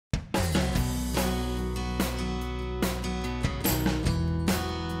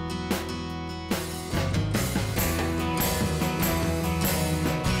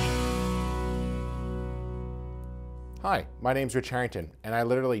Hi, my name's Rich Harrington, and I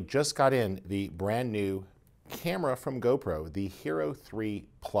literally just got in the brand new camera from GoPro, the Hero 3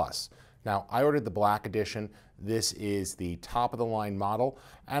 Plus. Now, I ordered the black edition. This is the top of the line model,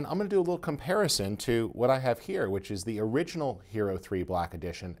 and I'm going to do a little comparison to what I have here, which is the original Hero 3 Black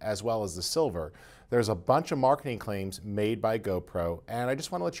Edition, as well as the silver. There's a bunch of marketing claims made by GoPro, and I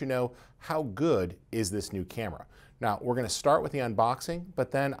just want to let you know how good is this new camera. Now, we're going to start with the unboxing,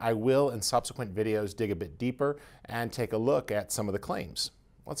 but then I will, in subsequent videos, dig a bit deeper and take a look at some of the claims.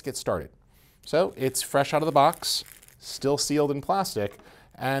 Let's get started. So, it's fresh out of the box, still sealed in plastic,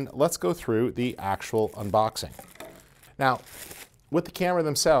 and let's go through the actual unboxing. Now, with the camera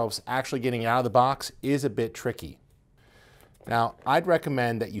themselves, actually getting it out of the box is a bit tricky. Now, I'd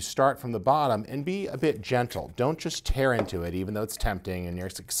recommend that you start from the bottom and be a bit gentle. Don't just tear into it, even though it's tempting and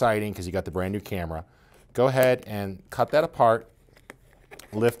it's exciting because you got the brand new camera. Go ahead and cut that apart,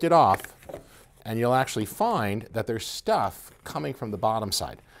 lift it off, and you'll actually find that there's stuff coming from the bottom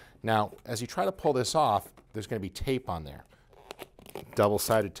side. Now, as you try to pull this off, there's going to be tape on there.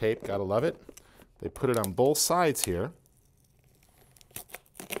 Double-sided tape, gotta love it. They put it on both sides here.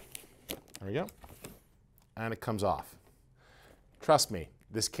 There we go. And it comes off. Trust me,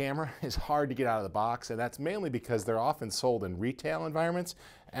 this camera is hard to get out of the box, and that's mainly because they're often sold in retail environments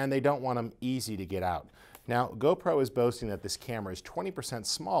and they don't want them easy to get out. Now, GoPro is boasting that this camera is 20%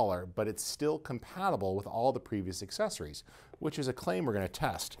 smaller, but it's still compatible with all the previous accessories, which is a claim we're going to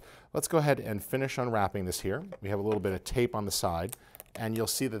test. Let's go ahead and finish unwrapping this here. We have a little bit of tape on the side, and you'll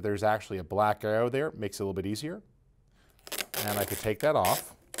see that there's actually a black arrow there. Makes it a little bit easier. And I could take that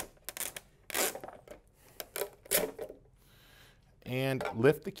off and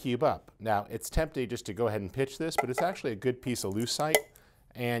lift the cube up. Now, it's tempting just to go ahead and pitch this, but it's actually a good piece of lucite,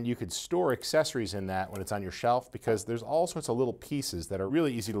 and you could store accessories in that when it's on your shelf because there's all sorts of little pieces that are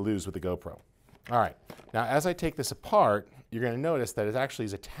really easy to lose with the GoPro. All right, now as I take this apart, you're going to notice that it actually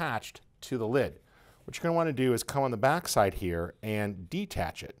is attached to the lid. What you're going to want to do is come on the back side here and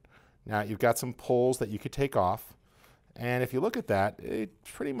detach it. Now, you've got some pulls that you could take off, and if you look at that,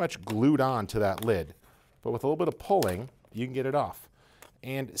 it's pretty much glued on to that lid. But with a little bit of pulling, you can get it off.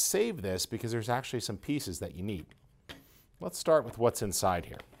 And save this because there's actually some pieces that you need. Let's start with what's inside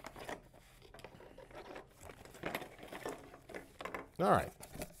here. All right.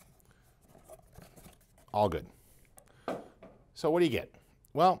 All good. So what do you get?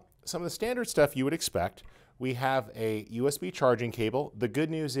 Well, some of the standard stuff you would expect. We have a USB charging cable. The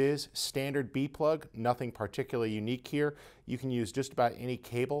good news is standard B plug, nothing particularly unique here. You can use just about any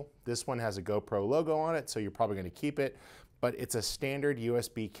cable. This one has a GoPro logo on it, so you're probably going to keep it. But it's a standard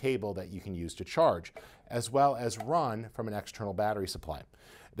USB cable that you can use to charge, as well as run from an external battery supply.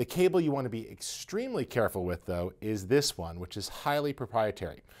 The cable you want to be extremely careful with, though, is this one, which is highly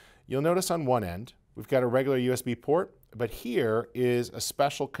proprietary. You'll notice on one end, we've got a regular USB port, but here is a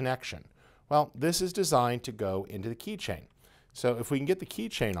special connection. Well, this is designed to go into the keychain. So if we can get the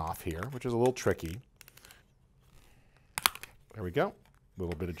keychain off here, which is a little tricky, there we go, a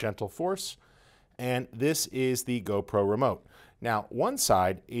little bit of gentle force. And this is the GoPro remote. Now, one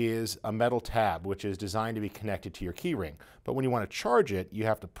side is a metal tab, which is designed to be connected to your keyring. But when you want to charge it, you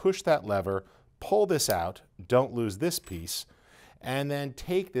have to push that lever, pull this out, don't lose this piece, and then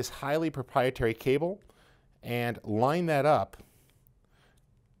take this highly proprietary cable and line that up,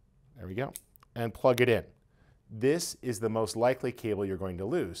 there we go, and plug it in. This is the most likely cable you're going to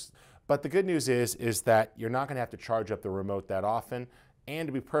lose. But the good news is that you're not going to have to charge up the remote that often. And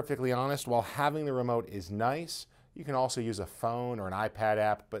to be perfectly honest, while having the remote is nice, you can also use a phone or an iPad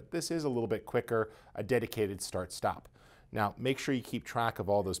app, but this is a little bit quicker, a dedicated start-stop. Now, make sure you keep track of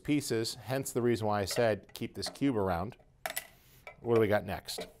all those pieces, hence the reason why I said keep this cube around. What do we got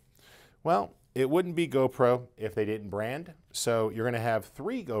next? Well, it wouldn't be GoPro if they didn't brand, so you're going to have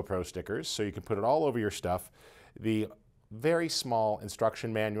 3 GoPro stickers, so you can put it all over your stuff. The very small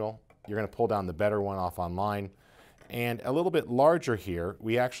instruction manual, you're going to pull down the better one off online. And a little bit larger here,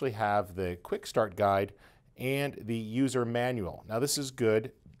 we actually have the quick start guide and the user manual. Now this is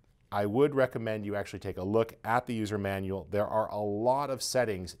good. I would recommend you actually take a look at the user manual. There are a lot of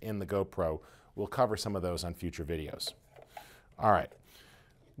settings in the GoPro. We'll cover some of those on future videos. All right,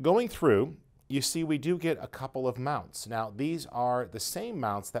 going through, you see we do get a couple of mounts. Now these are the same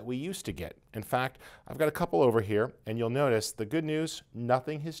mounts that we used to get. In fact, I've got a couple over here, and you'll notice the good news,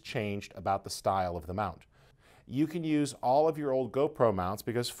 nothing has changed about the style of the mount. You can use all of your old GoPro mounts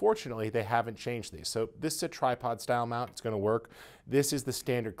because fortunately they haven't changed these. So this is a tripod style mount, it's going to work. This is the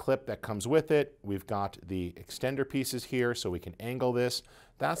standard clip that comes with it. We've got the extender pieces here so we can angle this.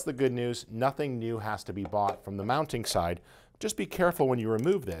 That's the good news. Nothing new has to be bought from the mounting side. Just be careful when you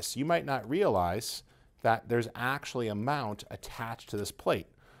remove this. You might not realize that there's actually a mount attached to this plate.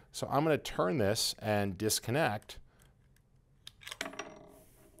 So I'm going to turn this and disconnect.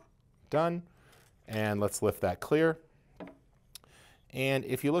 Done. And let's lift that clear. And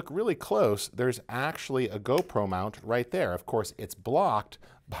if you look really close, there's actually a GoPro mount right there. Of course, it's blocked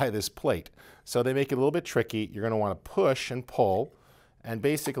by this plate. So they make it a little bit tricky. You're going to want to push and pull and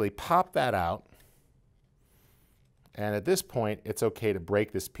basically pop that out. And at this point, it's okay to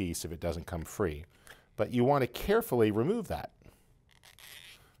break this piece if it doesn't come free. But you want to carefully remove that.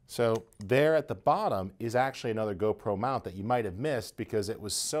 So there at the bottom is actually another GoPro mount that you might have missed because it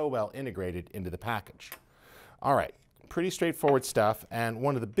was so well integrated into the package. All right, pretty straightforward stuff. And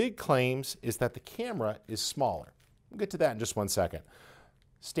one of the big claims is that the camera is smaller. We'll get to that in just one second.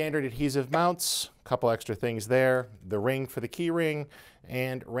 Standard adhesive mounts, a couple extra things there, the ring for the key ring,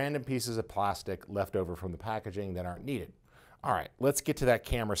 and random pieces of plastic left over from the packaging that aren't needed. All right, let's get to that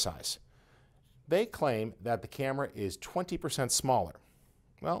camera size. They claim that the camera is 20% smaller.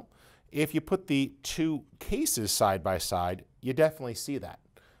 Well, if you put the two cases side by side, you definitely see that.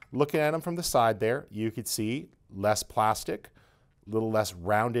 Looking at them from the side there, you could see less plastic, a little less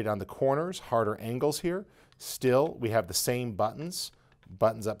rounded on the corners, harder angles here. Still, we have the same buttons.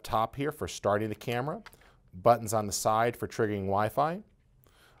 Buttons up top here for starting the camera, buttons on the side for triggering Wi-Fi,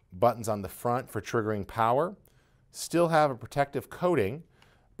 buttons on the front for triggering power. Still have a protective coating,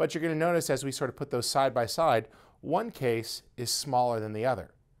 but you're going to notice as we sort of put those side by side, one case is smaller than the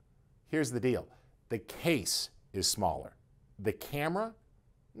other. Here's the deal. The case is smaller. The camera,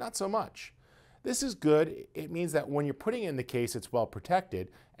 not so much. This is good. It means that when you're putting it in the case, it's well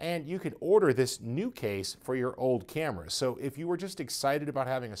protected, and you could order this new case for your old camera. So if you were just excited about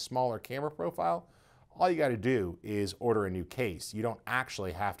having a smaller camera profile, all you got to do is order a new case. You don't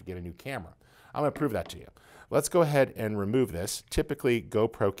actually have to get a new camera. I'm going to prove that to you. Let's go ahead and remove this. Typically,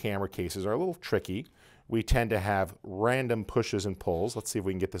 GoPro camera cases are a little tricky. We tend to have random pushes and pulls. Let's see if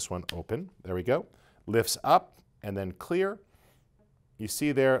we can get this one open. There we go. Lifts up and then clear. You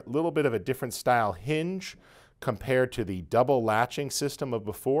see there a little bit of a different style hinge compared to the double latching system of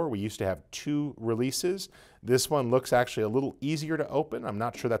before. We used to have two releases. This one looks actually a little easier to open. I'm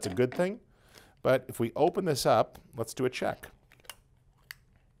not sure that's a good thing. But if we open this up, let's do a check.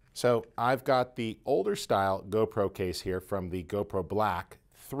 So I've got the older style GoPro case here from the GoPro Black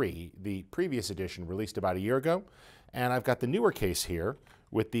 3, the previous edition released about a year ago. And I've got the newer case here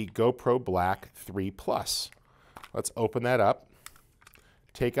with the GoPro Black 3 Plus. Let's open that up,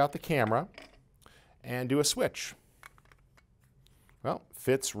 take out the camera, and do a switch. Well,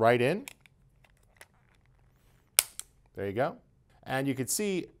 fits right in. There you go. And you can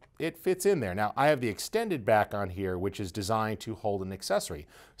see it fits in there. Now, I have the extended back on here, which is designed to hold an accessory.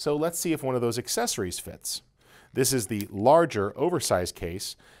 So let's see if one of those accessories fits. This is the larger, oversized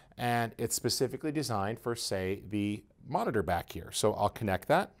case, and it's specifically designed for, say, the monitor back here. So I'll connect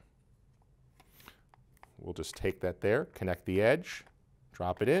that. We'll just take that there, connect the edge,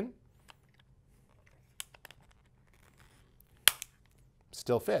 drop it in.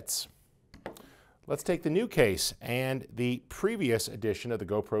 Still fits. Let's take the new case and the previous edition of the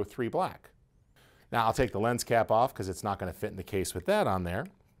GoPro 3 Black. Now I'll take the lens cap off because it's not going to fit in the case with that on there,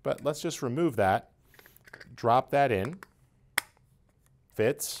 but let's just remove that, drop that in,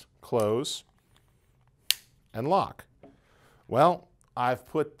 fits, close, and lock. Well, I've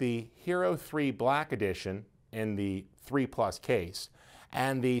put the Hero 3 Black Edition in the 3 Plus case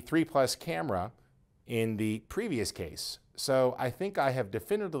and the 3 Plus camera in the previous case. So I think I have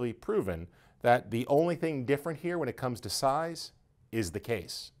definitively proven that the only thing different here when it comes to size is the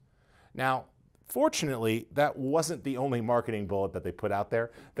case. Now, fortunately, that wasn't the only marketing bullet that they put out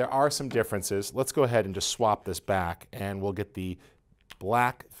there. There are some differences. Let's go ahead and just swap this back and we'll get the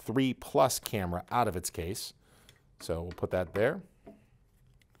Black 3 Plus camera out of its case. So we'll put that there.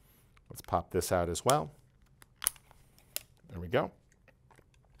 Let's pop this out as well. There we go.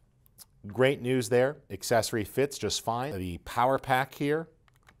 Great news there. Accessory fits just fine. The power pack here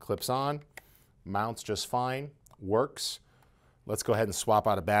clips on, mounts just fine, works. Let's go ahead and swap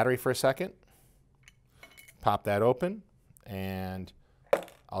out a battery for a second. Pop that open, and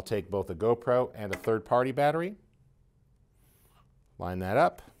I'll take both a GoPro and a third-party battery. Line that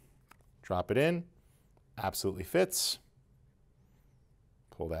up, drop it in, absolutely fits.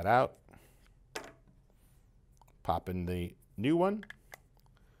 Pull that out, pop in the new one.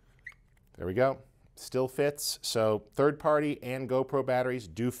 There we go, still fits. So third-party and GoPro batteries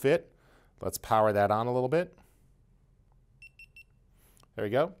do fit. Let's power that on a little bit. There we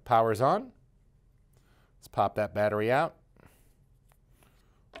go, power's on. Let's pop that battery out.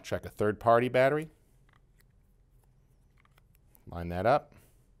 Check a third-party battery. Line that up.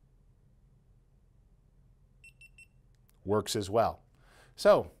 works as well.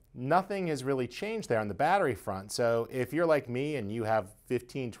 So nothing has really changed there on the battery front. So if you're like me and you have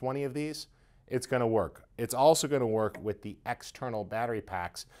 15, 20 of these, it's going to work. It's also going to work with the external battery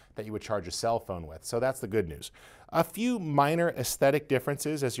packs that you would charge a cell phone with. So that's the good news. A few minor aesthetic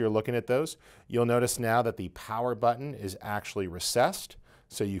differences as you're looking at those. You'll notice now that the power button is actually recessed,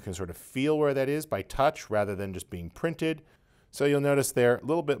 so you can sort of feel where that is by touch rather than just being printed. So you'll notice there a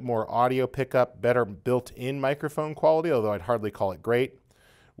little bit more audio pickup, better built-in microphone quality, although I'd hardly call it great.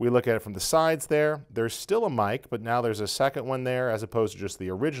 We look at it from the sides there. There's still a mic, but now there's a second one there as opposed to just the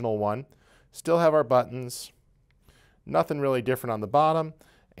original one. Still have our buttons. Nothing really different on the bottom.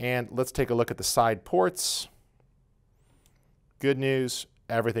 And let's take a look at the side ports. Good news,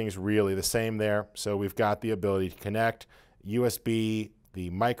 everything's really the same there. So we've got the ability to connect USB, the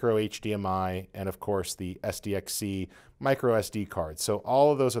micro HDMI, and of course the SDXC micro SD card. So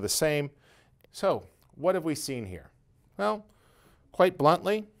all of those are the same. So what have we seen here? Well, quite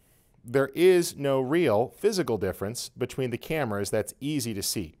bluntly, there is no real physical difference between the cameras that's easy to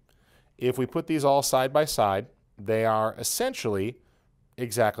see. If we put these all side by side, they are essentially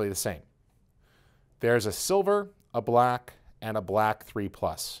exactly the same. There's a silver, a black, and a black 3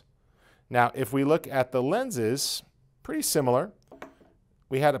 Plus. Now, if we look at the lenses, pretty similar.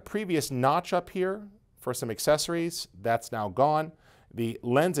 We had a previous notch up here for some accessories. That's now gone. The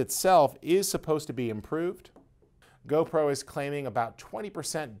lens itself is supposed to be improved. GoPro is claiming about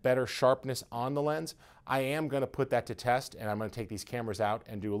 20% better sharpness on the lens. I am going to put that to test, and I'm going to take these cameras out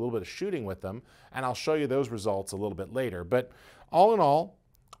and do a little bit of shooting with them, and I'll show you those results a little bit later. But all in all,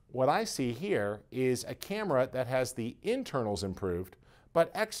 what I see here is a camera that has the internals improved,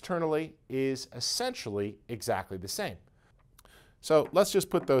 but externally is essentially exactly the same. So let's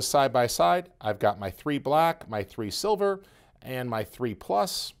just put those side by side. I've got my 3 black, my 3 silver, and my 3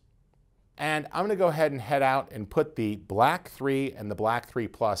 Plus. And I'm going to go ahead and head out and put the black 3 and the black 3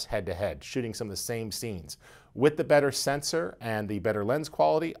 Plus head to head, shooting some of the same scenes. With the better sensor and the better lens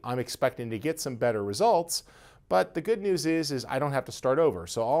quality, I'm expecting to get some better results. But the good news is I don't have to start over.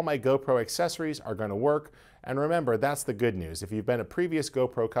 So all my GoPro accessories are going to work. And remember, that's the good news. If you've been a previous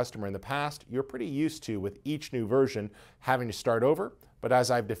GoPro customer in the past, you're pretty used to, with each new version, having to start over. But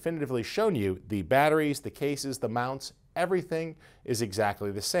as I've definitively shown you, the batteries, the cases, the mounts, everything is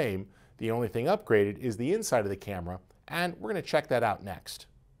exactly the same. The only thing upgraded is the inside of the camera, and we're going to check that out next.